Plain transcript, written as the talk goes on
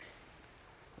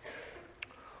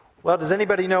Well, does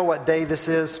anybody know what day this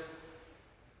is?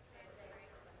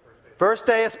 First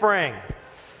day of spring.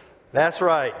 That's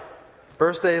right.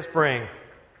 First day of spring.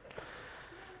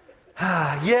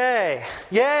 Yay.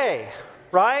 Yay.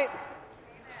 Right?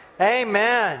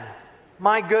 Amen.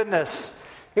 My goodness.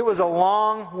 It was a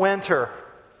long winter.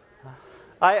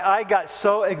 I got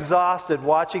so exhausted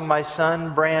watching my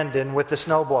son Brandon with the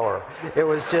snowblower. It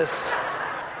was just,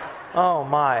 oh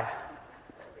my.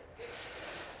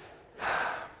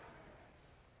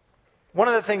 One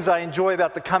of the things I enjoy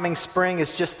about the coming spring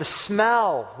is just the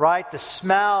smell, right? The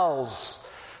smells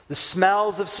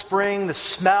of spring, the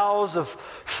smells of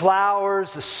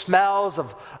flowers, the smells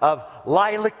of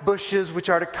lilac bushes which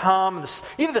are to come,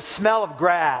 even the smell of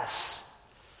grass.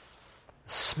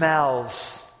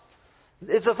 Smells.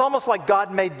 It's almost like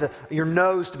God made your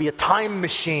nose to be a time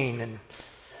machine,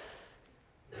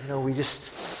 and we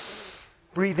just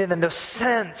breathe in, and those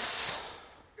scents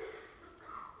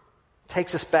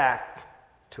takes us back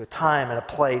to a time and a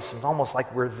place, and it's almost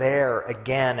like we're there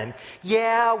again. And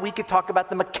yeah, we could talk about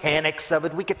the mechanics of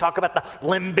it. We could talk about the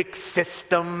limbic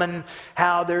system and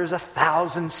how there's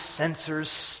 1,000 sensors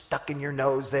stuck in your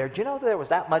nose there. Do you know there was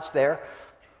that much there?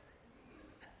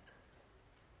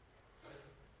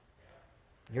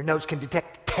 Your nose can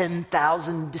detect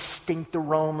 10,000 distinct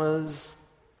aromas.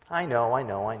 I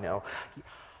know.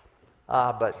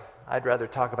 But I'd rather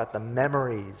talk about the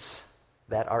memories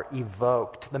that are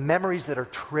evoked, the memories that are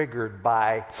triggered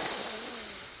by,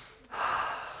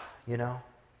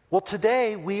 Well,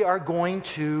 today we are going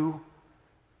to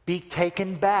be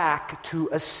taken back to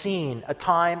a scene, a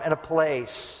time and a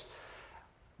place,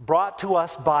 brought to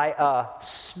us by a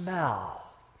smell,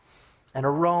 an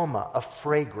aroma, a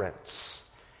fragrance.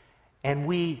 And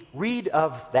we read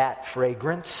of that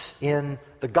fragrance in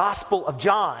the Gospel of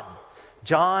John.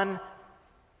 John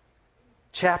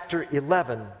chapter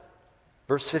 11.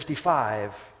 Verse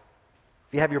 55.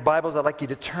 If you have your Bibles, I'd like you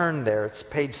to turn there. It's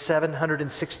page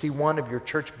 761 of your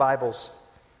church Bibles.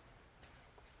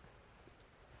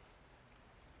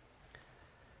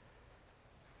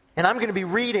 And I'm going to be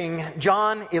reading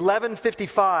John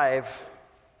 11:55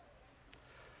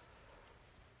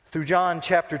 through John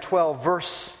chapter 12,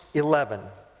 verse 11.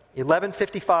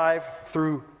 11:55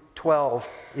 through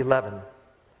 12:11.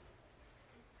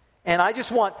 And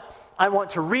I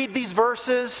want to read these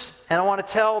verses, and I want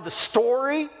to tell the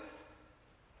story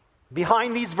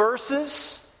behind these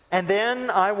verses, and then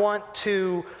I want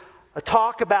to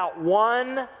talk about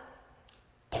one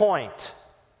point,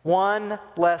 one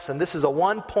lesson. This is a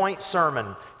one-point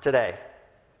sermon today.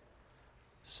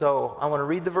 So I want to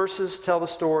read the verses, tell the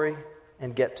story,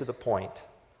 and get to the point.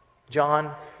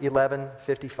 John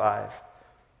 11:55.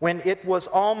 When it was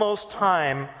almost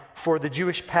time for the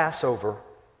Jewish Passover,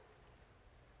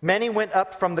 many went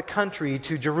up from the country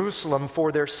to Jerusalem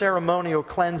for their ceremonial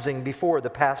cleansing before the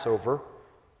Passover.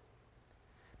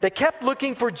 They kept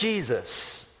looking for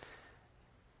Jesus.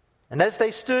 And as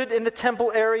they stood in the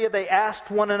temple area, they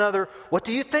asked one another, "What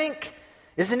do you think?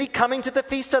 Isn't he coming to the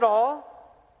feast at all?"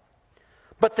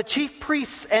 But the chief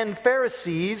priests and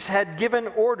Pharisees had given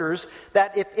orders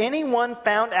that if anyone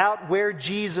found out where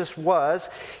Jesus was,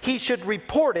 he should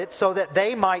report it so that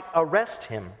they might arrest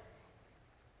him.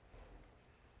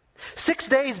 6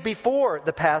 days before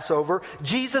the Passover,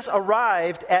 Jesus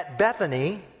arrived at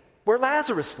Bethany, where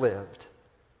Lazarus lived,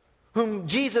 whom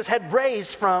Jesus had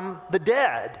raised from the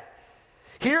dead.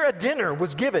 Here a dinner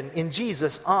was given in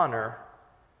Jesus' honor.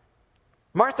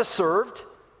 Martha served,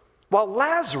 while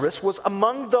Lazarus was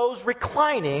among those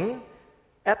reclining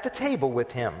at the table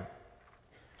with him.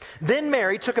 Then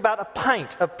Mary took about a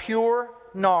pint of pure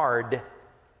nard,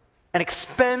 an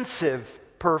expensive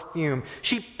perfume.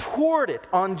 She poured it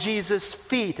on Jesus'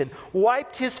 feet and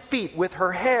wiped his feet with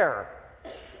her hair.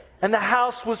 And the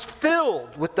house was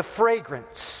filled with the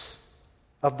fragrance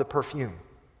of the perfume.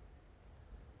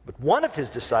 But one of his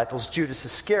disciples, Judas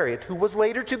Iscariot, who was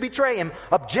later to betray him,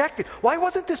 objected. "Why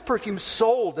wasn't this perfume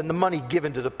sold and the money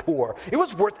given to the poor? It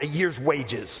was worth a year's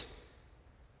wages."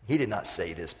 He did not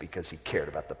say this because he cared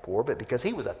about the poor, but because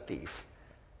he was a thief.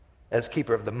 As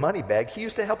keeper of the money bag, he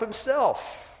used to help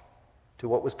himself to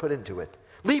what was put into it.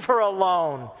 "Leave her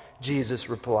alone," Jesus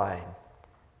replied.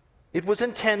 "It was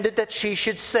intended that she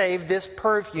should save this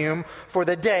perfume for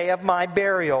the day of my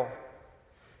burial.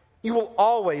 You will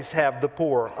always have the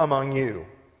poor among you,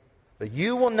 but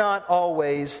you will not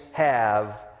always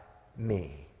have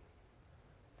me."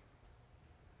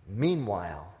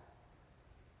 Meanwhile,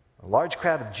 a large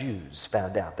crowd of Jews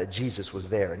found out that Jesus was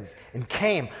there and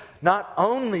came not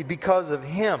only because of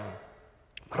him,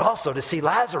 but also to see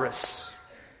Lazarus,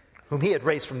 whom he had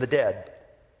raised from the dead.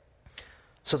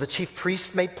 So the chief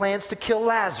priests made plans to kill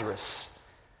Lazarus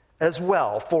as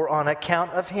well, for on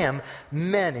account of him,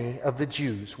 many of the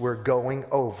Jews were going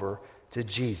over to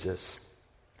Jesus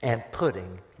and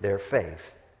putting their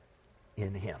faith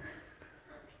in him.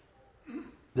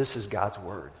 This is God's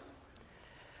word.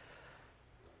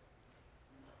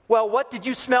 Well, what did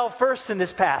you smell first in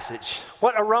this passage?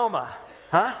 What aroma?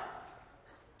 Huh?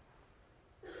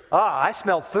 I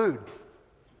smelled food.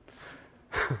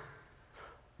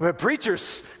 Well,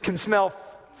 preachers can smell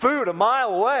food a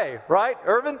mile away, right,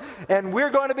 Irvin? And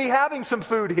we're going to be having some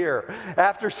food here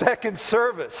after second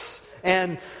service.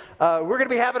 And we're going to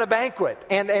be having a banquet.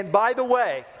 And by the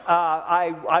way,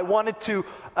 I wanted to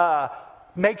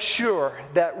make sure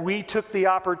that we took the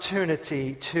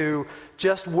opportunity to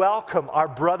just welcome our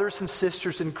brothers and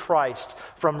sisters in Christ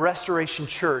from Restoration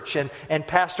Church and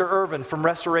Pastor Irvin from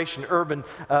Restoration Urban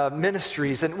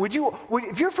Ministries. And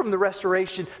if you're from the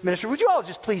Restoration Ministry, would you all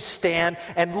just please stand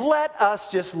and let us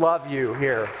just love you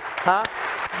here? Huh?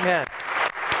 Amen.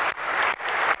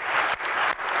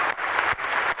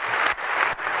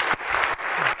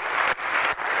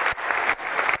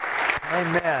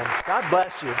 Amen. God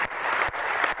bless you.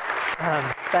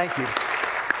 Thank you.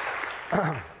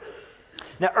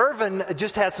 Now, Irvin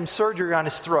just had some surgery on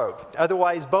his throat.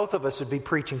 Otherwise, both of us would be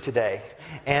preaching today.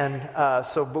 And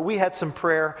but we had some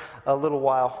prayer a little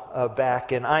while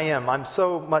back. And I'm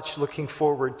so much looking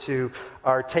forward to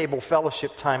our table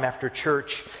fellowship time after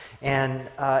church. And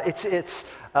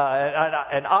it's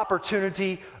an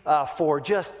opportunity for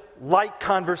just light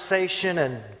conversation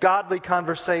and godly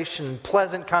conversation,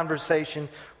 pleasant conversation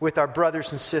with our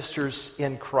brothers and sisters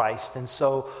in Christ. And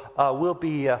so we'll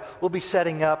be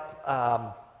setting up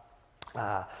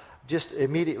just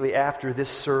immediately after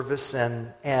this service.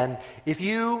 And if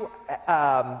you,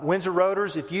 Windsor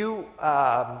Roaders, if you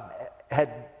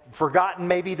had forgotten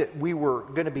maybe that we were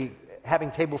going to be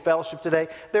having table fellowship today,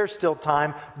 there's still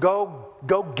time. Go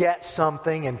get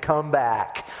something and come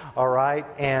back, all right?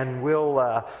 And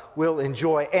we'll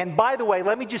enjoy. And by the way,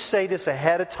 let me just say this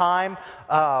ahead of time.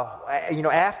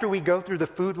 After we go through the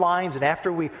food lines and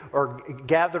after we are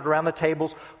gathered around the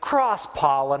tables,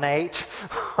 cross-pollinate,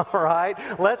 all right?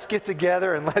 Let's get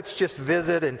together and let's just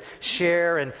visit and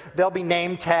share. And there'll be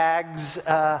name tags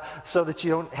so that you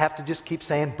don't have to just keep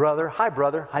saying brother,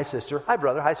 hi sister, hi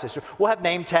brother, hi sister. We'll have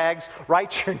name tags.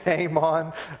 Write your name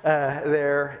on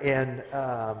there,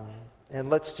 and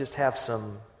let's just have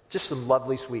some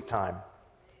lovely, sweet time.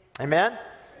 Amen?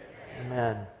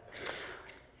 Amen.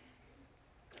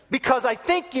 Because I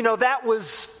think, that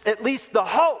was at least the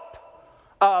hope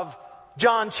of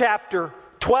John chapter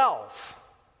 12,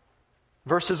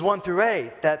 verses 1 through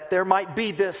 8, that there might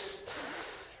be this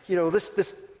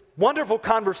wonderful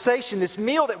conversation, this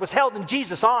meal that was held in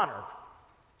Jesus' honor,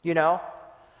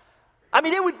 I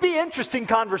mean, it would be interesting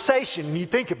conversation when you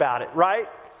think about it, right?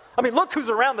 I mean, look who's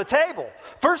around the table.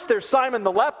 First, there's Simon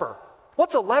the leper.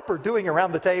 What's a leper doing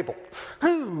around the table?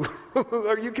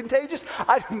 Are you contagious?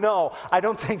 I don't know. I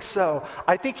don't think so.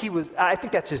 I think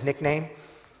that's his nickname.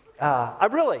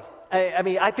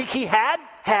 I think he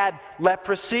had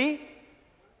leprosy,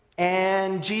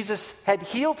 and Jesus had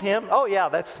healed him. Oh, yeah,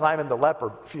 that's Simon the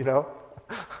leper,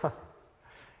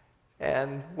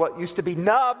 And what used to be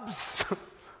nubs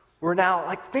were now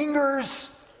like fingers,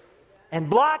 and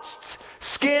blotched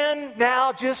skin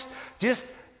now just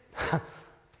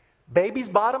baby's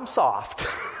bottom soft.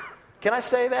 Can I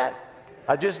say that?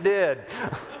 I just did.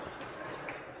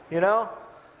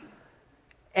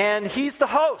 And he's the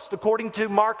host, according to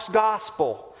Mark's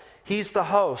gospel. He's the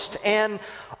host. And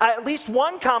at least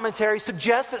one commentary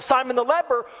suggests that Simon the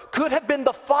leper could have been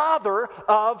the father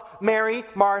of Mary,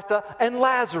 Martha, and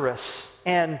Lazarus.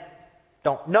 And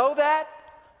don't know that.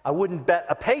 I wouldn't bet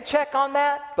a paycheck on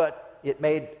that, but it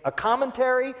made a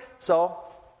commentary, so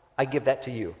I give that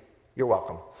to you. You're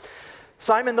welcome.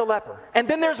 Simon the leper. And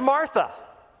then there's Martha.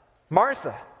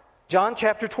 Martha. John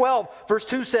chapter 12, verse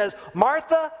 2 says,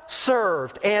 Martha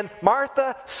served, and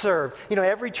Martha served.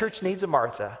 Every church needs a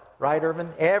Martha, right,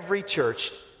 Irvin? Every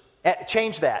church.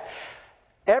 Change that.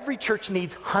 Every church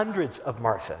needs hundreds of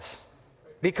Marthas.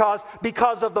 Because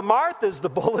of the Marthas, the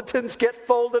bulletins get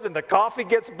folded and the coffee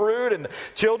gets brewed and the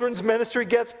children's ministry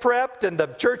gets prepped and the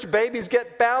church babies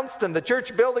get bounced and the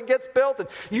church building gets built. And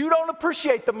you don't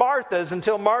appreciate the Marthas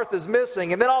until Martha's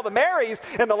missing. And then all the Marys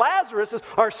and the Lazaruses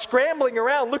are scrambling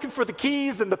around looking for the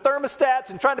keys and the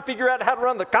thermostats and trying to figure out how to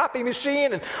run the copy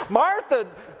machine. And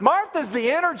Martha's the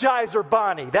Energizer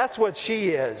Bunny. That's what she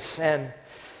is. And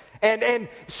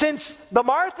since the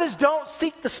Marthas don't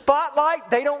seek the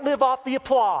spotlight, they don't live off the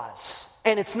applause.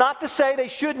 And it's not to say they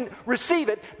shouldn't receive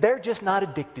it. They're just not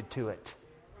addicted to it.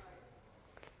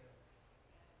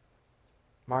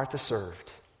 Martha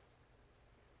served.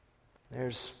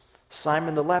 There's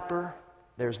Simon the leper,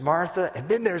 there's Martha, and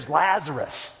then there's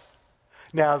Lazarus.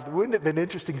 Now, wouldn't it have been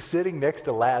interesting sitting next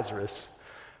to Lazarus?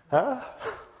 Huh?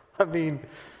 I mean,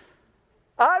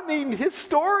 his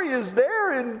story is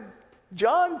there in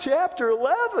John chapter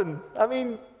 11. I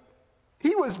mean,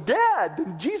 he was dead,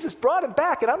 and Jesus brought him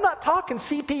back, and I'm not talking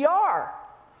CPR.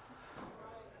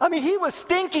 I mean, he was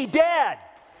stinky dead.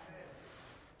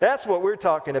 That's what we're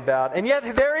talking about. And yet,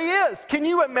 there he is. Can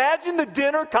you imagine the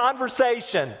dinner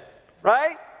conversation,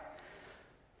 right?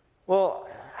 Well,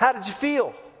 how did you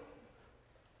feel?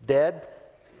 Dead?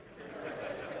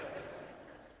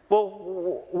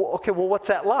 Well, okay, well, what's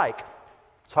that like?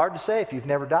 It's hard to say if you've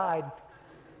never died.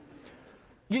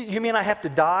 You mean I have to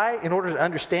die in order to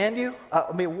understand you?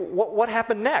 I mean, what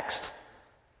happened next?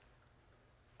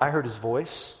 I heard his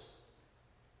voice.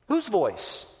 Whose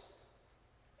voice?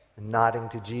 Nodding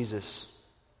to Jesus.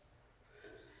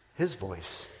 His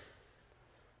voice.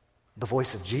 The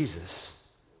voice of Jesus.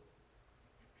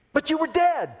 But you were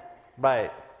dead.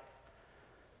 Right.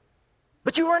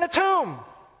 But you were in a tomb.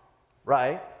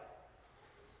 Right.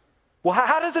 Well,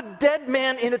 how does a dead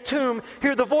man in a tomb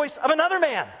hear the voice of another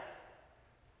man?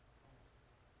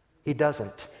 He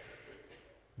doesn't.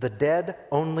 The dead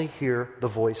only hear the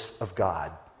voice of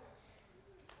God.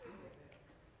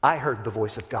 I heard the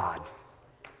voice of God.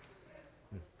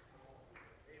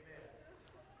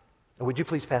 Would you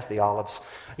please pass the olives?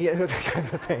 Yeah, that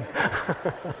kind of thing.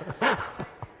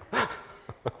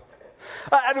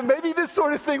 I mean, maybe this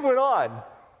sort of thing went on.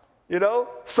 You know,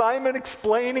 Simon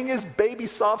explaining his baby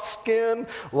soft skin,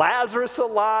 Lazarus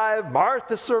alive,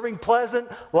 Martha serving pleasant,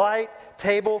 light,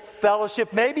 table,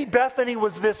 fellowship. Maybe Bethany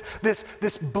was this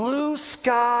blue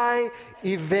sky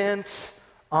event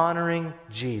honoring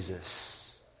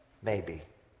Jesus. Maybe.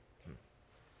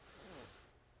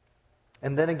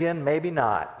 And then again, maybe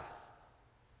not.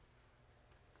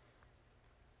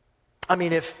 I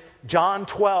mean, if John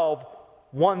 12,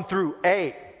 1 through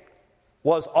 8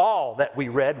 was all that we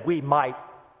read, we might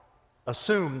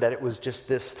assume that it was just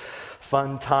this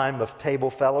fun time of table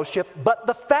fellowship. But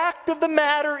the fact of the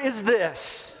matter is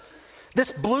this.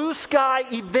 This blue sky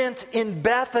event in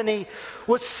Bethany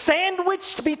was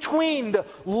sandwiched between the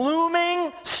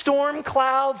looming storm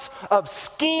clouds of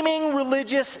scheming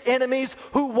religious enemies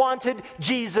who wanted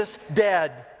Jesus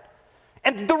dead.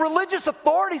 And the religious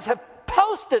authorities have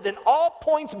posted an all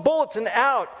points bulletin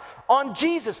out on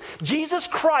Jesus. Jesus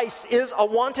Christ is a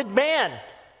wanted man.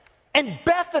 And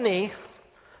Bethany,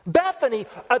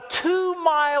 a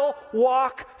 2-mile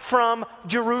walk from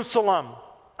Jerusalem.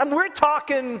 And we're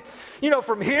talking,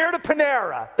 from here to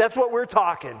Panera. That's what we're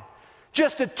talking.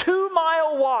 Just a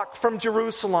 2-mile walk from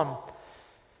Jerusalem.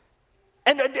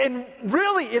 And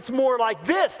really, it's more like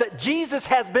this, that Jesus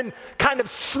has been kind of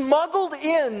smuggled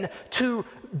in to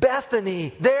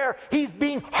Bethany. There, he's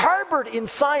being harbored in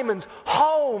Simon's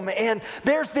home. And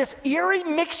there's this eerie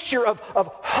mixture of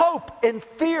hope and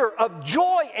fear, of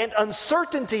joy and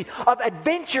uncertainty, of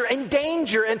adventure and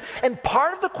danger. And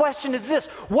part of the question is this: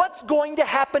 what's going to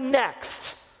happen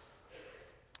next?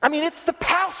 I mean, it's the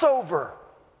Passover.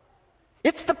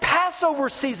 It's the Passover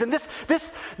season.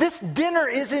 This dinner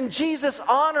is in Jesus'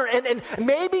 honor. And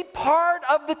maybe part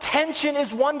of the tension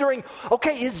is wondering,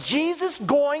 okay, is Jesus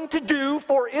going to do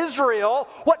for Israel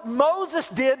what Moses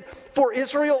did for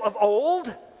Israel of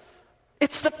old?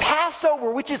 It's the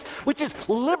Passover, which is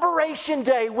Liberation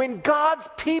Day, when God's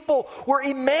people were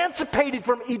emancipated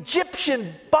from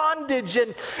Egyptian bondage.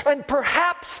 And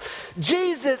perhaps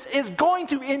Jesus is going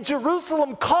to, in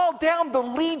Jerusalem, call down the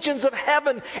legions of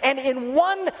heaven and in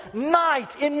one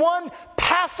night, in one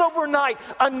Passover night,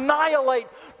 annihilate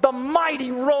the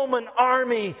mighty Roman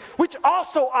army, which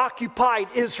also occupied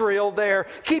Israel there,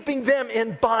 keeping them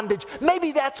in bondage.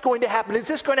 Maybe that's going to happen. Is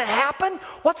this going to happen?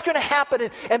 What's going to happen?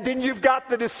 And then you've got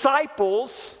the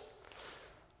disciples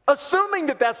assuming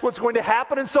that that's what's going to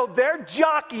happen, and so they're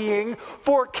jockeying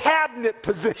for cabinet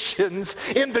positions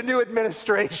in the new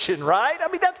administration, right?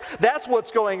 I mean, that's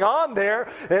what's going on there,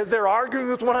 as they're arguing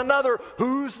with one another,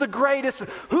 who's the greatest,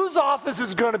 whose office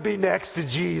is going to be next to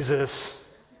Jesus.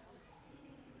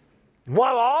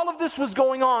 While all of this was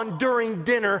going on during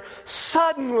dinner,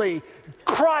 suddenly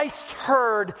Christ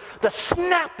heard the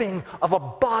snapping of a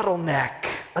bottleneck.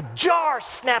 A jar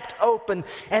snapped open,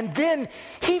 and then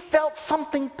he felt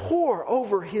something pour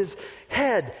over his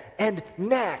head and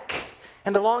neck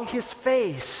and along his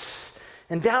face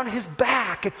and down his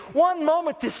back. And one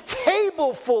moment, this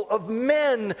table full of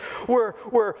men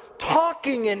were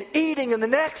talking and eating, and the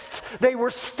next, they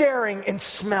were staring and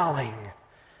smelling.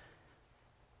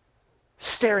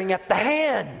 Staring at the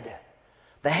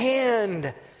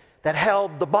hand that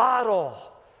held the bottle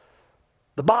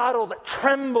that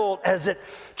trembled as it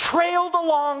trailed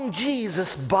along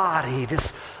Jesus' body,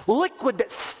 this liquid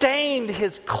that stained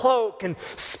his cloak and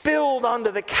spilled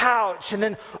onto the couch and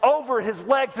then over his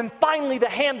legs, and finally the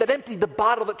hand that emptied the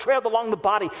bottle that trailed along the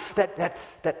body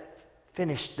that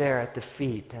finished there at the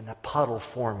feet, and a puddle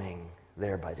forming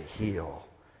there by the heel.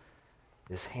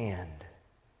 This hand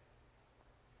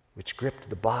which gripped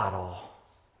the bottle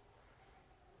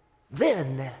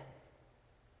then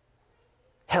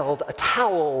held a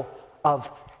towel of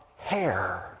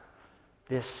hair.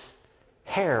 This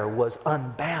hair was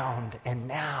unbound and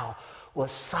now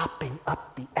was sopping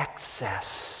up the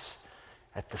excess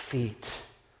at the feet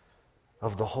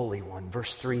of the Holy One.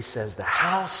 Verse 3 says, the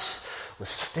house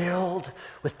was filled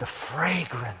with the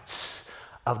fragrance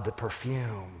of the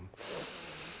perfume.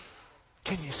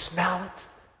 Can you smell it?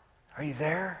 Are you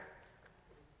there?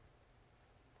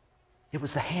 It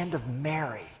was the hand of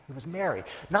Mary. It was Mary.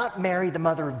 Not Mary, the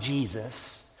mother of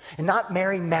Jesus, and not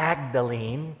Mary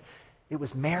Magdalene. It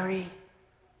was Mary,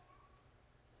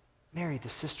 the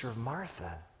sister of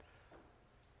Martha.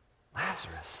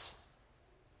 Lazarus.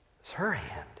 It was her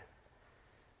hand.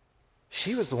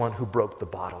 She was the one who broke the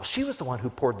bottle. She was the one who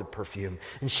poured the perfume.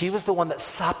 And she was the one that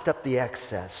sopped up the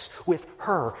excess with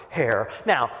her hair.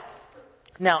 Now,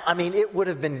 I mean, it would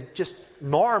have been just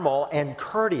normal and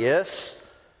courteous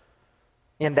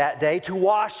in that day to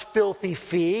wash filthy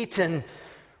feet and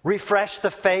refresh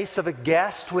the face of a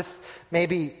guest with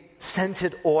maybe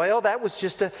scented oil. That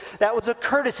was a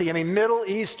courtesy. I mean, Middle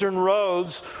Eastern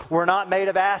roads were not made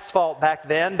of asphalt back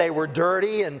then. They were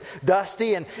dirty and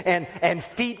dusty, and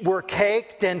feet were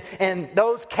caked, and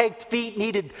those caked feet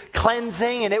needed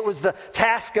cleansing, and it was the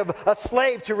task of a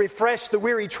slave to refresh the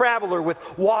weary traveler with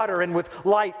water and with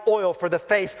light oil for the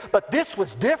face. But this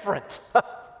was different.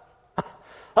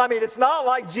 I mean, it's not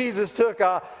like Jesus took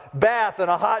a bath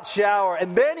and a hot shower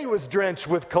and then he was drenched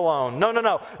with cologne.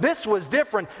 No. This was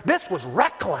different. This was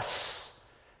reckless.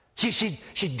 She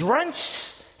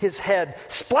drenched his head,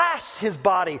 splashed his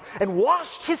body, and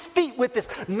washed his feet with this,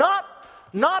 not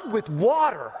with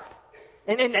water,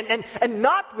 and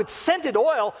not with scented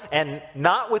oil, and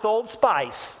not with Old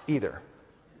Spice either.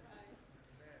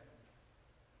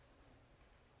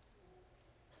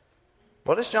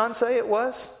 What does John say it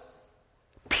was?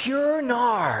 Pure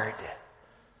nard.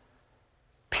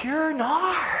 Pure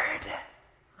nard.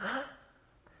 Huh?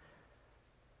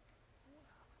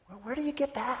 Where do you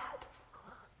get that?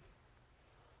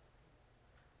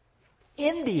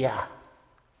 India.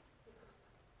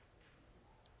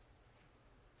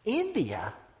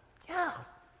 India? Yeah.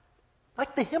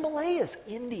 Like the Himalayas,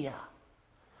 India.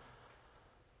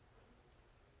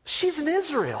 She's in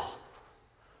Israel.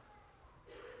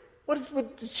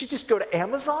 Did she just go to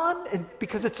Amazon and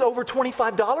because it's over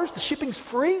 $25, the shipping's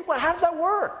free? How does that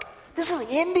work? This is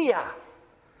India.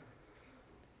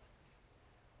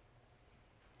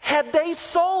 Had they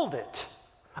sold it?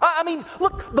 I mean,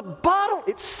 look, the bottle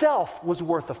itself was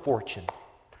worth a fortune.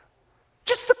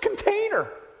 Just the container.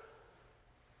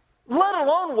 Let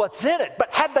alone what's in it.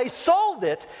 But had they sold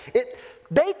it,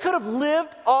 they could have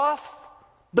lived off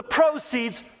the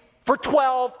proceeds for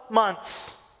 12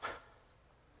 months.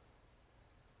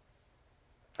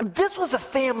 This was a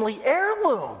family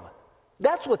heirloom.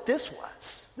 That's what this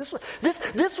was.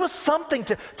 This was something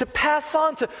to pass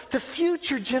on to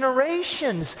future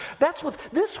generations. This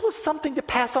was something to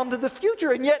pass on to the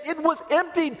future, and yet it was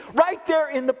emptied right there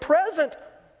in the present.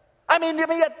 I mean, it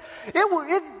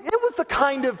was the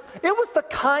kind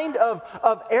of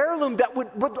heirloom that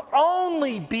would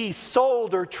only be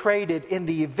sold or traded in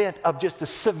the event of just a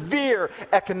severe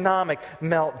economic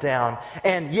meltdown.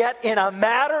 And yet, in a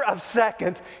matter of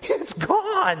seconds, it's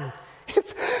gone.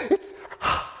 It's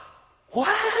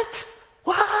what?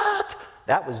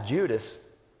 That was Judas,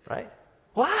 right?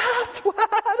 What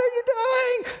are you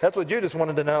doing? That's what Judas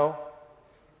wanted to know.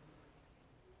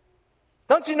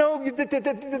 Don't you know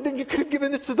that you could have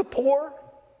given this to the poor?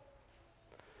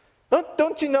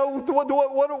 Don't you know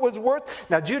what it was worth?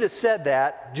 Now, Judas said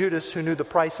that. Judas, who knew the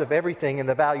price of everything and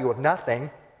the value of nothing.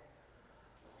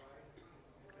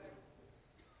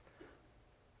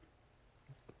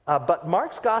 But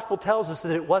Mark's gospel tells us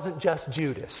that it wasn't just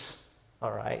Judas.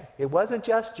 All right? It wasn't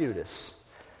just Judas.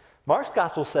 Mark's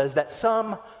gospel says that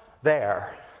some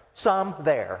there,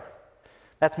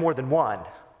 that's more than one.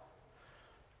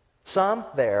 Some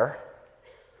there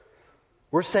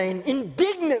were saying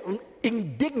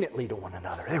indignantly to one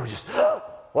another. They were just,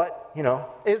 what? You know,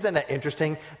 isn't it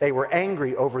interesting? They were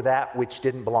angry over that which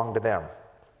didn't belong to them.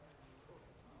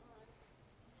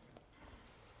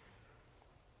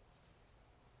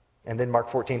 And then Mark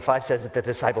 14:5 says that the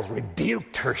disciples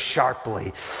rebuked her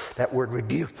sharply. That word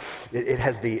rebuke, it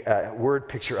has the word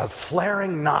picture of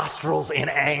flaring nostrils in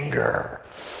anger.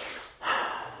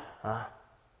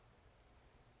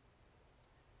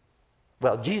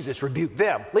 Well, Jesus rebuked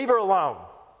them. Leave her alone.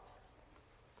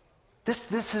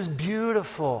 This is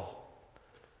beautiful.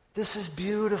 This is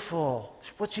beautiful.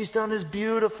 What she's done is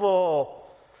beautiful.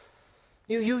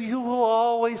 You will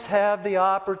always have the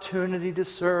opportunity to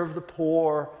serve the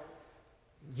poor.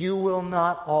 You will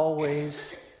not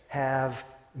always have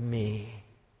me.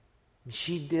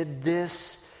 She did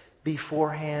this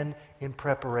beforehand in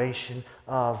preparation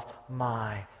of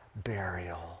my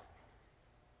burial.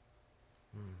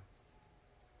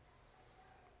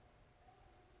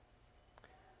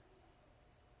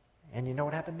 And you know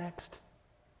what happened next?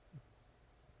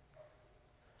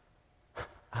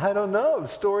 I don't know. The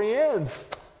story ends.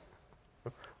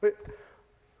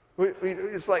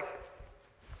 It's like,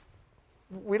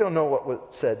 we don't know what was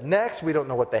said next. We don't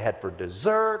know what they had for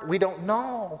dessert. We don't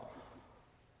know.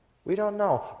 We don't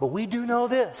know. But we do know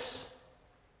this.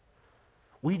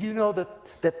 We do know that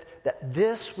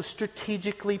this was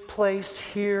strategically placed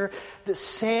here. That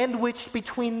sandwiched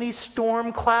between these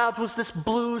storm clouds was this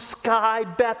blue sky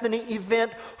Bethany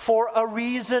event for a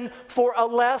reason, for a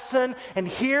lesson. And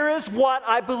here is what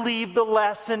I believe the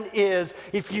lesson is.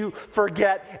 If you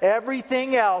forget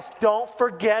everything else, don't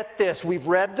forget this. We've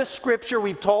read the scripture.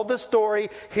 We've told the story.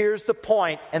 Here's the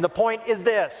point. And the point is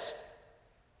this.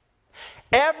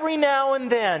 Every now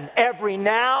and then,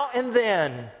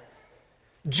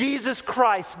 Jesus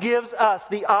Christ gives us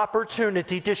the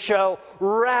opportunity to show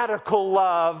radical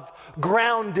love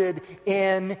grounded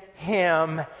in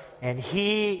Him. And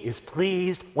He is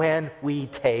pleased when we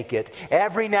take it.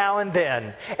 Every now and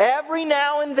then,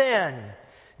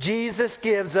 Jesus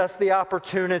gives us the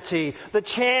opportunity, the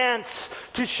chance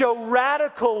to show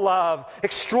radical love,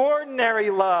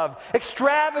 extraordinary love,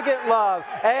 extravagant love.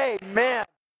 Amen.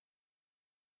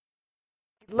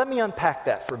 Let me unpack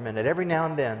that for a minute. Every now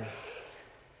and then,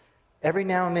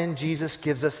 Jesus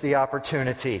gives us the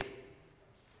opportunity.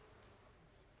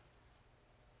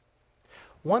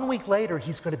 1 week later,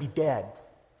 He's going to be dead.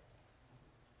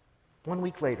 1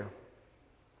 week later.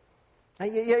 Now,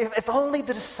 if only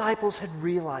the disciples had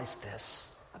realized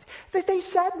this. They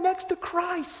sat next to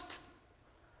Christ.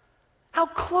 How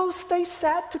close they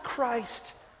sat to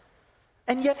Christ.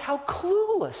 And yet how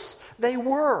clueless they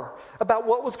were about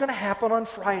what was going to happen on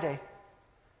Friday.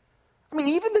 I mean,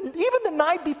 even the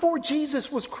night before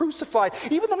Jesus was crucified,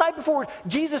 even the night before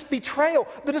Jesus' betrayal,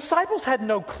 the disciples had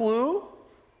no clue.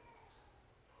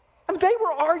 I mean, they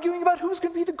were arguing about who was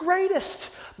going to be the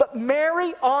greatest. But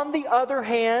Mary, on the other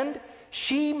hand,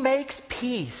 she makes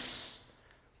peace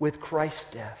with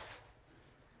Christ's death.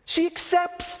 She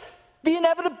accepts the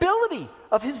inevitability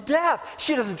of His death.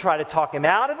 She doesn't try to talk Him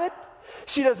out of it.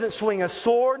 She doesn't swing a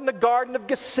sword in the Garden of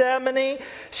Gethsemane.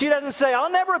 She doesn't say,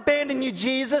 I'll never abandon you,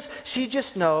 Jesus. She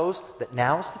just knows that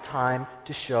now's the time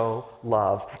to show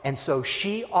love. And so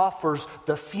she offers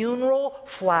the funeral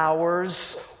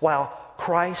flowers while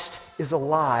Christ is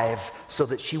alive so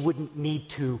that she wouldn't need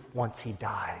to once He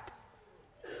died.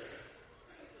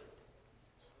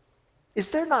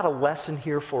 Is there not a lesson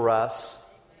here for us?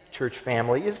 Church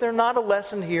family, is there not a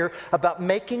lesson here about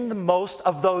making the most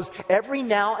of those every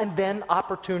now and then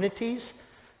opportunities?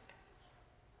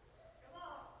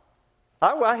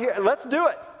 Let's do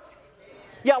it.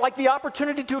 Yeah, like the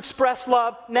opportunity to express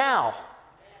love now.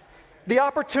 The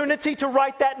opportunity to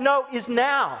write that note is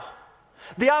now.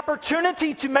 The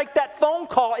opportunity to make that phone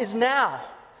call is now.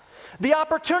 The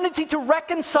opportunity to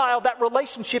reconcile that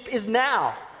relationship is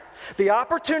now. The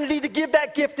opportunity to give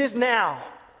that gift is now.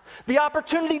 The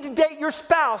opportunity to date your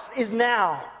spouse is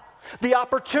now. The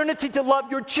opportunity to love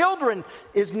your children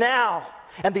is now.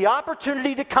 And the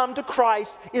opportunity to come to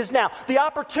Christ is now. The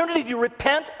opportunity to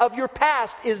repent of your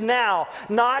past is now.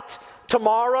 Not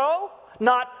tomorrow,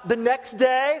 not the next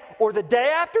day, or the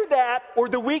day after that, or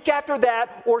the week after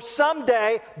that, or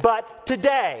someday, but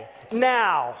today.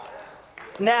 Now.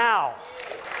 Now.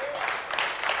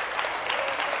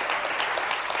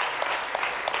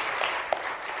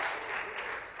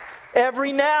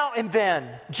 Every now and then,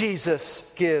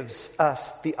 Jesus gives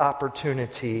us the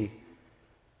opportunity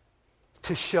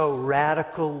to show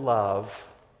radical love.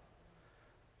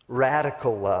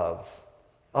 Radical love.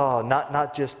 Oh,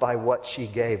 not just by what she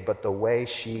gave, but the way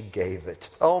she gave it.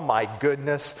 Oh my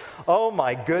goodness. Oh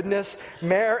my goodness.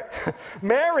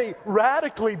 Mary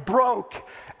radically broke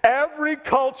every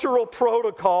cultural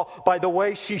protocol by the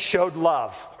way she showed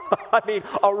love. I mean,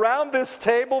 around this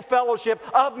table fellowship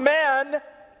of men,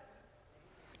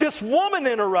 This woman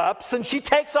interrupts, and she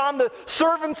takes on the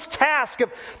servant's task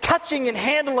of touching and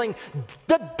handling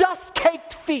the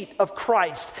dust-caked feet of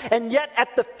Christ. And yet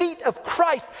at the feet of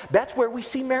Christ, that's where we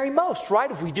see Mary most, right?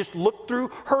 If we just look through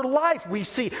her life, we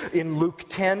see in Luke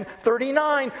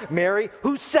 10:39, Mary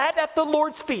who sat at the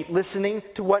Lord's feet listening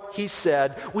to what he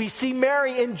said. We see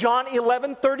Mary in John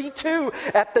 11:32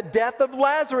 at the death of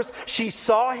Lazarus. She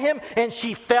saw him and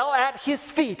she fell at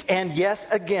his feet. And yes,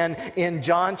 again, in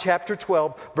John chapter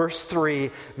 12, verse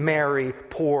 3, Mary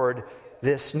poured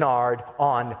this nard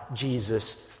on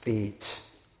Jesus' feet.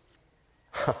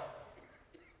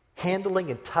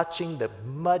 Handling and touching the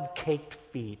mud-caked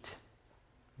feet.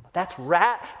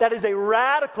 That is a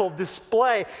radical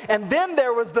display. And then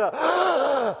there was the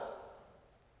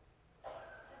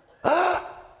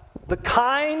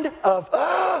kind of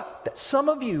that some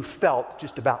of you felt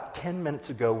just about 10 minutes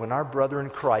ago when our brother in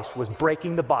Christ was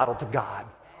breaking the bottle to God.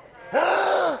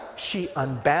 She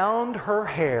unbound her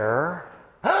hair.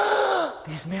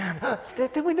 These men, in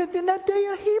that day,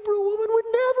 a Hebrew woman would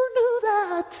never do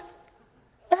that.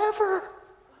 Ever.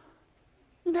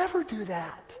 Never do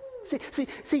that.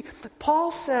 See,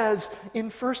 Paul says in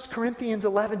 1 Corinthians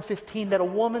 11:15 that a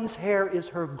woman's hair is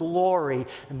her glory.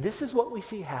 And this is what we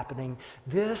see happening.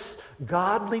 This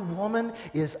godly woman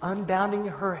is unbounding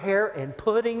her hair and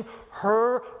putting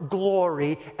her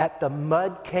glory at the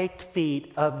mud-caked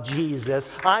feet of Jesus.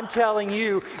 I'm telling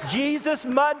you, Jesus'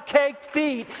 mud-caked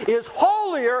feet is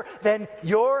holier than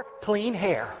your clean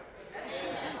hair.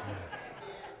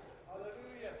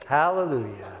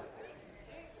 Hallelujah.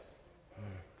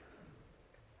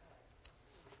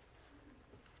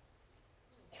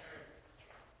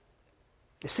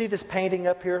 You see this painting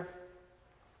up here?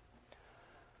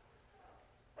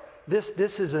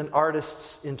 This is an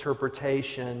artist's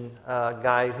interpretation, a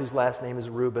guy whose last name is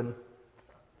Rubin,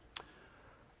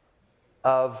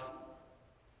 of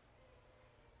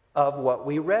what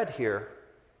we read here.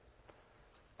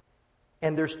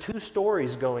 And there's two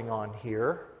stories going on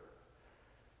here.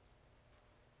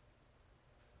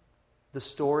 The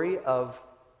story of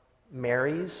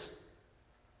Mary's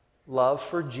love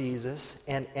for Jesus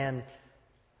and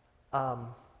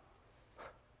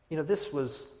this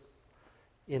was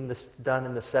done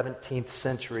in the 17th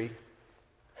century.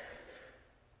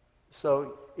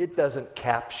 So it doesn't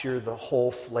capture the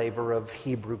whole flavor of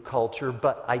Hebrew culture,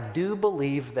 but I do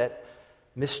believe that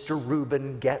Mr.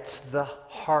 Rubin gets the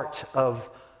heart of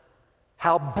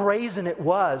how brazen it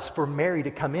was for Mary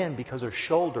to come in because her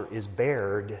shoulder is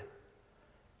bared.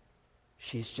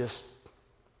 She's just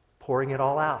pouring it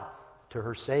all out to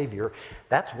her Savior.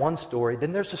 That's one story.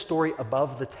 Then there's a story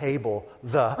above the table.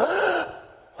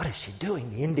 What is she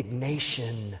doing? The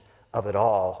indignation of it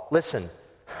all. Listen,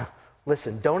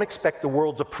 don't expect the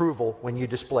world's approval when you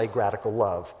display radical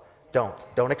love.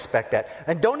 Don't expect that.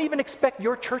 And don't even expect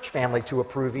your church family to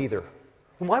approve either.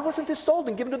 Why wasn't this sold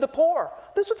and given to the poor?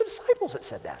 Those were the disciples that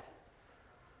said that.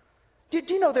 Do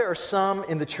you know there are some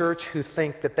in the church who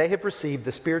think that they have received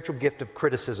the spiritual gift of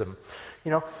criticism?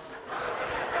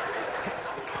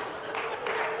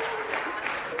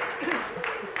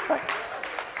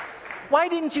 Why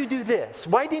didn't you do this?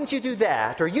 Why didn't you do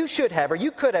that? Or you should have, or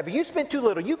you could have, or you spent too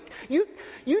little. You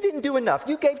didn't do enough.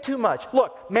 You gave too much.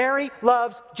 Look, Mary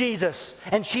loves Jesus,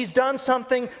 and she's done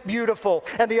something beautiful.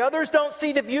 And the others don't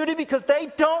see the beauty because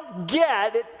they don't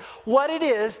get what it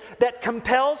is that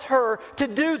compels her to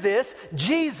do this.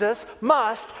 Jesus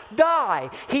must die.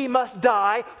 He must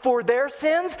die for their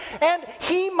sins, and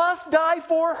he must die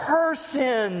for her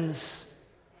sins.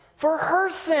 For her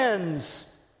sins.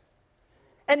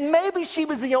 And maybe she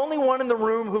was the only one in the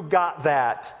room who got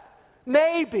that.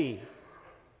 Maybe.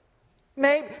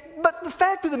 But the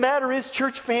fact of the matter is,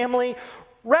 church family,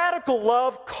 radical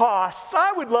love costs.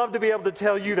 I would love to be able to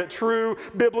tell you that true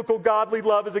biblical godly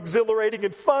love is exhilarating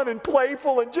and fun and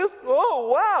playful and just, oh,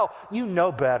 wow. You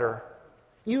know better.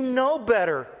 You know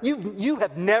better. You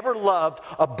have never loved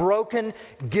a broken,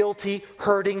 guilty,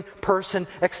 hurting person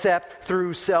except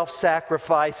through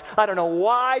self-sacrifice. I don't know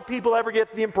why people ever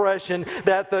get the impression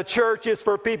that the church is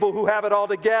for people who have it all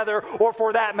together, or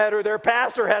for that matter, their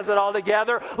pastor has it all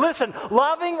together. Listen,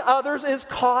 loving others is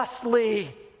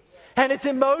costly, and it's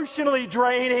emotionally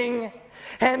draining,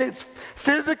 and it's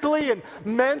physically and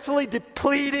mentally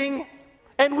depleting,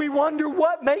 and we wonder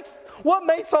what makes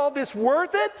all this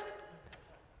worth it?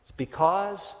 It's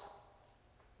because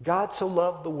God so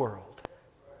loved the world.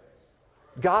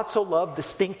 God so loved the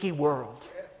stinky world.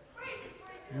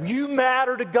 You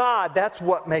matter to God. That's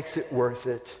what makes it worth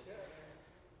it.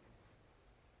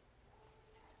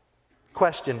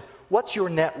 Question, what's your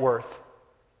net worth?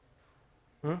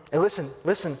 And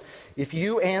listen, if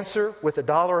you answer with a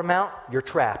dollar amount, you're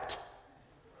trapped.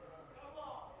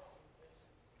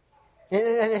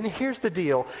 And here's the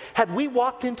deal. Had we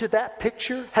walked into that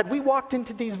picture, had we walked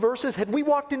into these verses, had we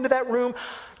walked into that room,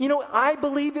 I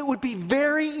believe it would be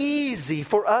very easy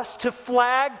for us to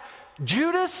flag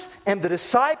Judas and the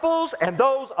disciples and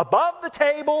those above the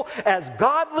table as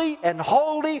godly and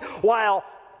holy, while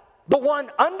the one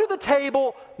under the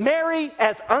table, Mary,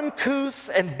 as uncouth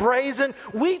and brazen.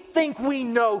 We think we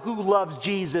know who loves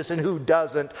Jesus and who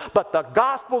doesn't, but the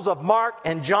Gospels of Mark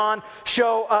and John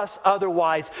show us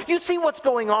otherwise. You see what's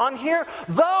going on here?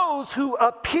 Those who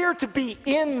appear to be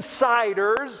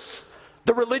insiders,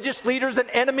 the religious leaders and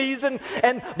enemies and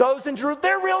those in Jerusalem,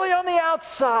 they're really on the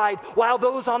outside. While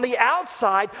those on the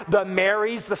outside, the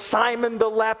Marys, the Simon the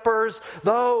lepers,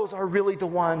 those are really the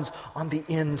ones on the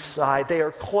inside. They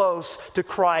are close to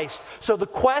Christ. So the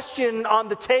question on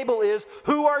the table is,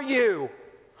 who are you?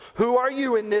 Who are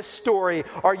you in this story?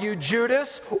 Are you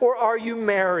Judas or are you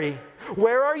Mary?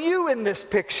 Where are you in this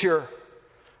picture?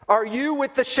 Are you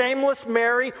with the shameless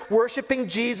Mary, worshiping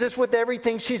Jesus with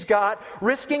everything she's got,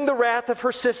 risking the wrath of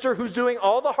her sister who's doing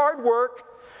all the hard work,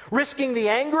 risking the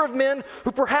anger of men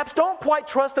who perhaps don't quite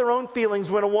trust their own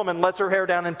feelings when a woman lets her hair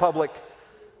down in public,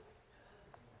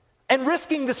 and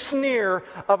risking the sneer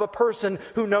of a person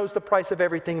who knows the price of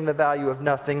everything and the value of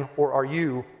nothing? Or are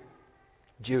you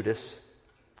Judas?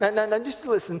 Now, just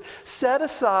listen. Set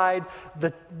aside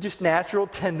the just natural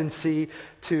tendency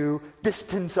to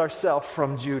distance ourselves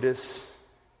from Judas.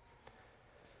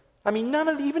 I mean, none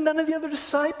of the other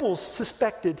disciples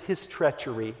suspected his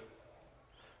treachery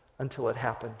until it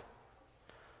happened.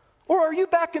 Or are you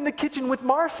back in the kitchen with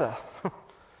Martha?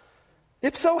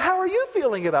 If so, how are you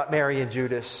feeling about Mary and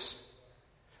Judas?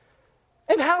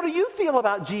 And how do you feel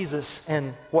about Jesus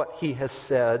and what he has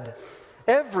said?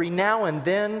 Every now and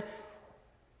then,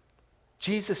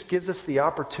 Jesus gives us the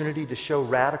opportunity to show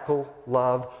radical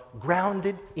love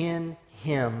grounded in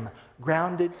Him.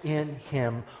 Grounded in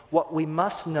Him. What we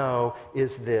must know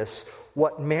is this.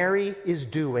 What Mary is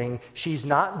doing, she's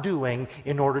not doing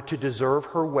in order to deserve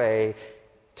her way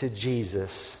to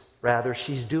Jesus. Rather,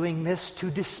 she's doing this to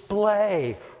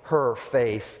display her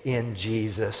faith in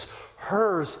Jesus.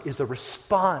 Hers is the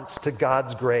response to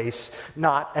God's grace,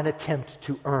 not an attempt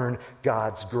to earn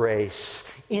God's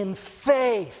grace. In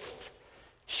faith,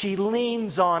 she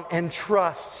leans on and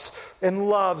trusts and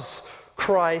loves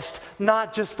Christ,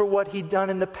 not just for what he'd done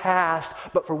in the past,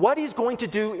 but for what he's going to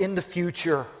do in the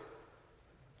future.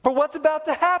 For what's about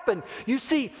to happen. You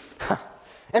see,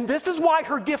 and this is why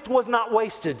her gift was not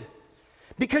wasted.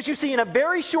 Because you see, in a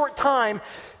very short time,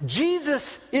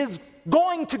 Jesus is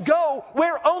going to go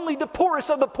where only the poorest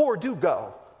of the poor do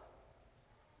go.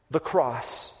 The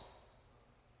cross.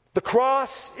 The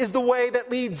cross is the way that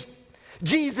leads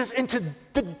Jesus into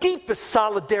the deepest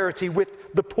solidarity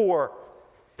with the poor.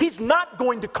 He's not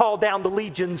going to call down the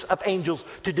legions of angels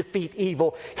to defeat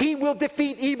evil. He will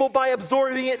defeat evil by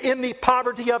absorbing it in the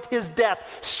poverty of his death.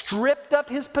 Stripped of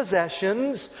his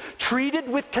possessions, treated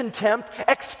with contempt,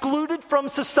 excluded from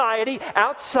society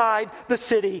outside the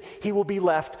city, he will be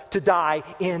left to die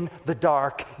in the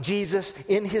dark. Jesus,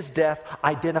 in his death,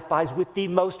 identifies with the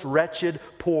most wretched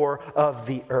poor of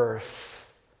the earth.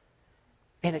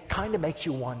 And it kind of makes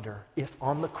you wonder if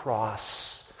on the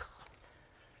cross,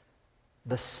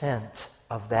 the scent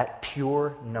of that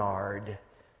pure nard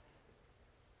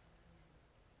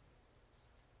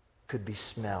could be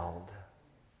smelled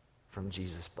from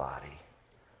Jesus' body.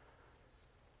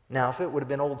 Now, if it would have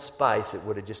been Old Spice, it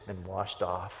would have just been washed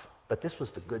off. But this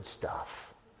was the good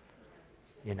stuff,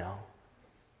 you know.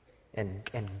 And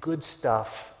good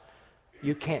stuff,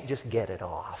 you can't just get it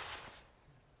off.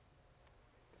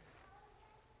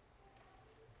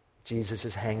 Jesus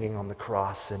is hanging on the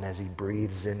cross, and as he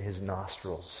breathes in his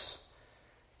nostrils,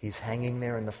 he's hanging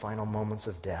there in the final moments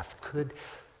of death.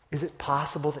 Is it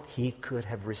possible that he could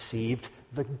have received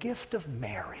the gift of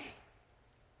Mary?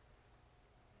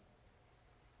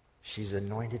 She's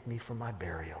anointed me for my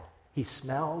burial. He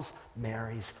smells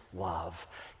Mary's love.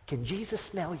 Can Jesus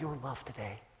smell your love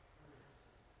today?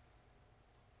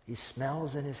 He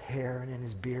smells in his hair and in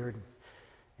his beard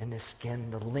and his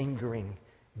skin the lingering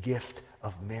gift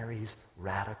of Mary's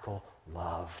radical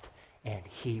love. And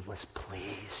he was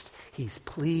pleased. He's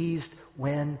pleased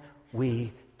when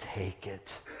we take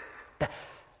it.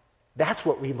 That's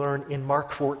what we learn in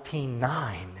Mark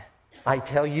 14:9. I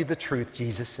tell you the truth,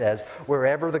 Jesus says,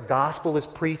 wherever the gospel is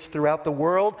preached throughout the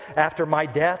world, after my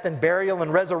death and burial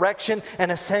and resurrection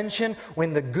and ascension,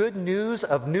 when the good news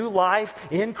of new life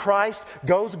in Christ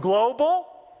goes global,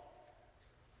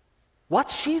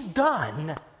 what she's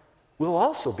done will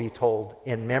also be told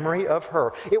in memory of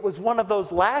her. It was one of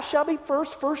those last shall be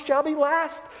first, first shall be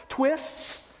last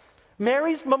twists.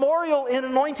 Mary's memorial in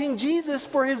anointing Jesus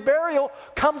for his burial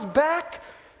comes back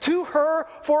to her,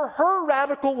 for her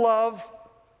radical love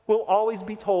will always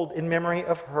be told in memory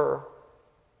of her.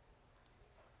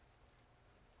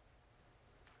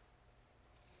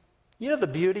 You know the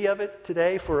beauty of it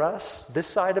today for us, this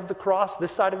side of the cross,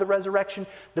 this side of the resurrection?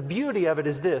 The beauty of it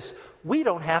is this: we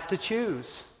don't have to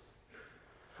choose.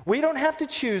 We don't have to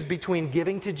choose between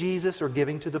giving to Jesus or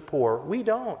giving to the poor. We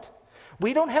don't.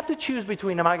 We don't have to choose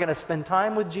between, am I going to spend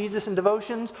time with Jesus in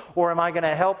devotions, or am I going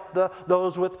to help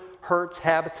those with hurts,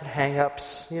 habits, and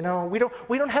hang-ups? You know,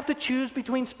 we don't have to choose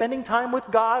between spending time with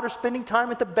God or spending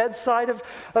time at the bedside of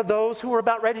those who are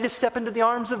about ready to step into the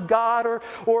arms of God,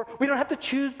 or we don't have to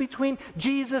choose between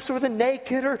Jesus or the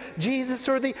naked, or Jesus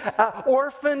or the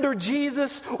orphaned, or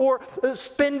Jesus or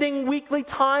spending weekly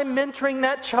time mentoring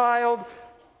that child.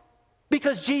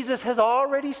 Because Jesus has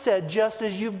already said, just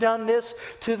as you've done this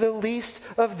to the least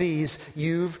of these,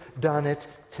 you've done it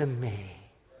to me.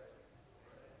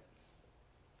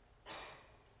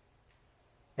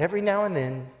 Every now and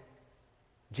then,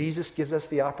 Jesus gives us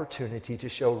the opportunity to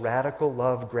show radical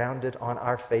love grounded on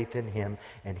our faith in him,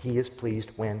 and he is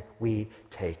pleased when we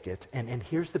take it. And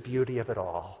here's the beauty of it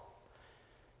all.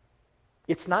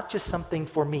 It's not just something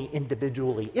for me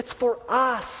individually. It's for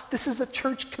us. This is a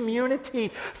church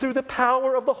community through the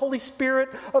power of the Holy Spirit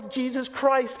of Jesus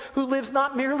Christ, who lives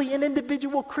not merely in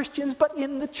individual Christians, but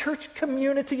in the church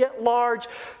community at large.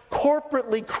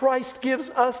 Corporately, Christ gives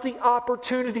us the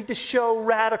opportunity to show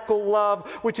radical love,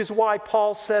 which is why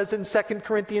Paul says in 2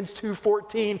 Corinthians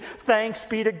 2:14, thanks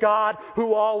be to God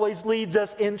who always leads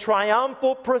us in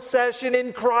triumphal procession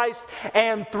in Christ,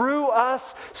 and through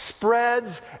us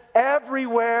spreads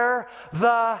everywhere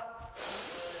the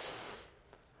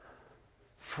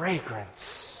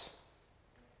fragrance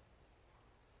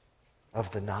of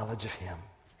the knowledge of him.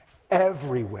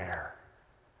 Everywhere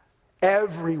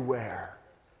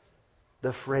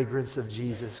the fragrance of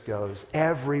Jesus goes.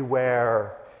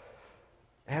 Everywhere.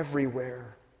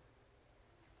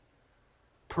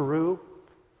 Peru,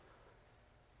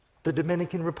 the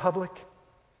Dominican Republic,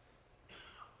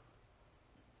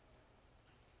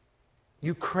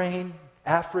 Ukraine,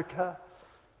 Africa,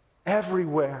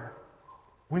 everywhere.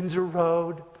 Windsor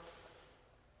Road,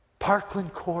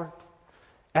 Parkland Court,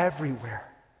 everywhere.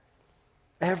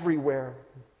 The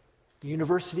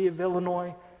University of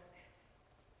Illinois,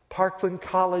 Parkland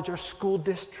College, our school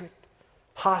district,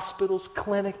 hospitals,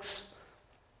 clinics,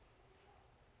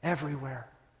 everywhere.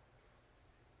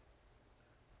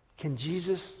 Can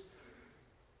Jesus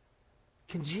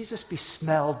be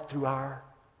smelled through our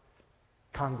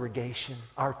congregation,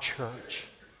 our church?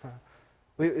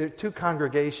 There are two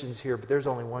congregations here, but there's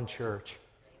only one church.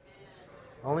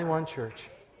 Amen. Only one church.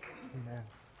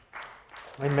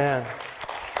 Amen.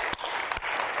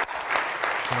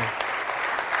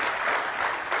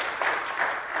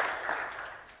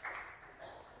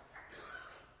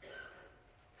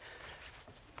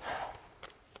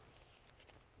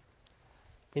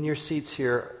 In your seats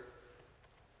here,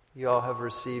 you all have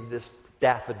received this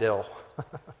daffodil.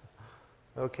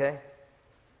 Okay?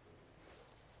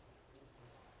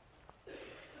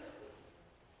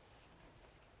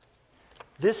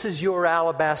 This is your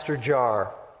alabaster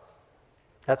jar.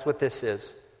 That's what this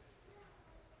is.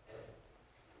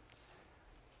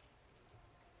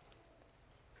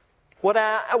 What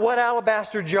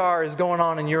alabaster jar is going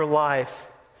on in your life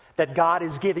that God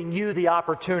is giving you the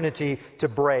opportunity to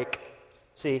break?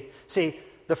 See,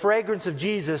 the fragrance of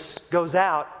Jesus goes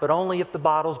out, but only if the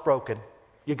bottle's broken.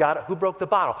 Who broke the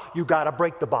bottle? You got to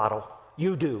break the bottle.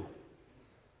 You do.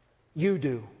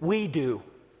 We do.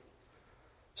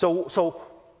 So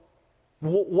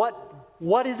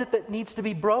what is it that needs to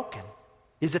be broken?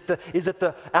 Is it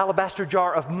the alabaster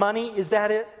jar of money? Is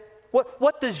that it?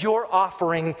 What does your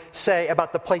offering say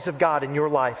about the place of God in your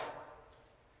life?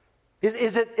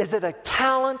 Is it a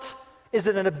talent? Is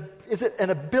it an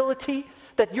ability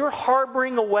that you're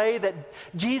harboring away that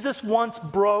Jesus wants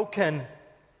broken?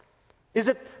 Is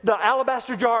it the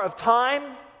alabaster jar of time?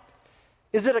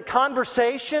 Is it a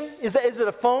conversation? Is it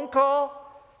a phone call?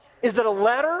 Is it a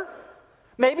letter?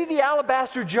 Maybe the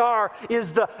alabaster jar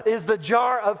is the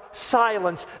jar of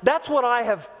silence. That's what I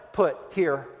have put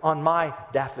here on my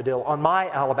daffodil, on my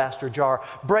alabaster jar,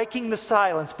 breaking the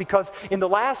silence, because in the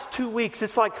last 2 weeks,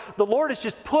 it's like the Lord has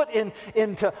just put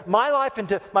into my life,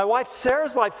 into my wife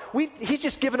Sarah's life, He's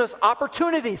just given us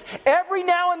opportunities, every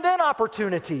now and then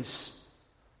opportunities.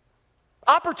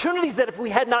 Opportunities that if we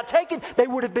had not taken, they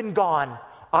would have been gone.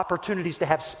 Opportunities to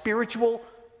have spiritual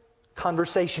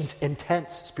conversations,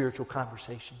 intense spiritual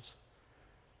conversations.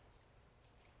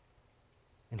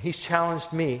 And he's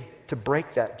challenged me to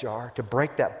break that jar, to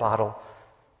break that bottle.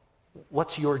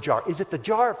 What's your jar? Is it the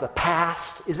jar of the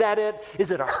past? Is that it?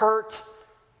 Is it a hurt?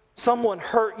 Someone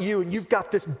hurt you and you've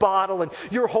got this bottle and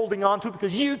you're holding on to it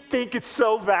because you think it's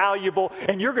so valuable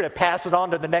and you're going to pass it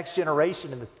on to the next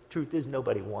generation, and the truth is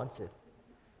nobody wants it.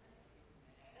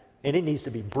 And it needs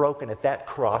to be broken at that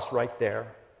cross right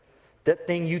there. That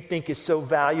thing you think is so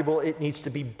valuable, it needs to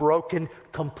be broken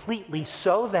completely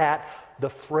so that the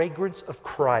fragrance of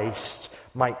Christ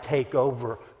might take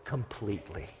over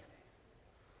completely.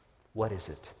 What is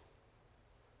it?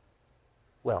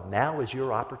 Well, now is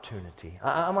your opportunity.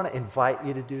 I'm going to invite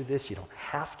you to do this. You don't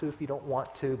have to if you don't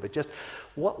want to, but just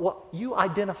what you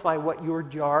identify what your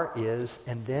jar is,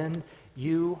 and then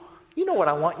you know what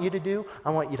I want you to do? I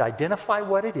want you to identify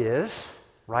what it is,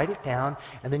 write it down,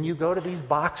 and then you go to these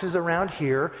boxes around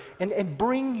here and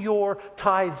bring your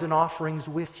tithes and offerings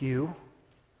with you.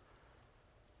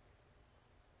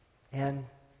 And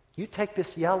you take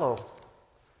this yellow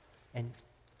and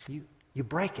you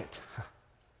break it,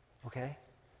 okay?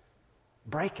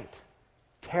 Break it,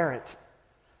 tear it,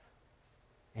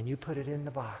 and you put it in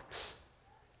the box.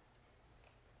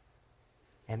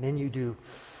 And then you do,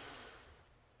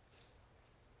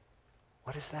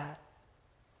 what is that?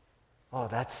 Oh,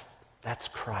 that's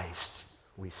Christ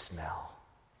we smell.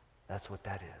 That's what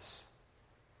that is.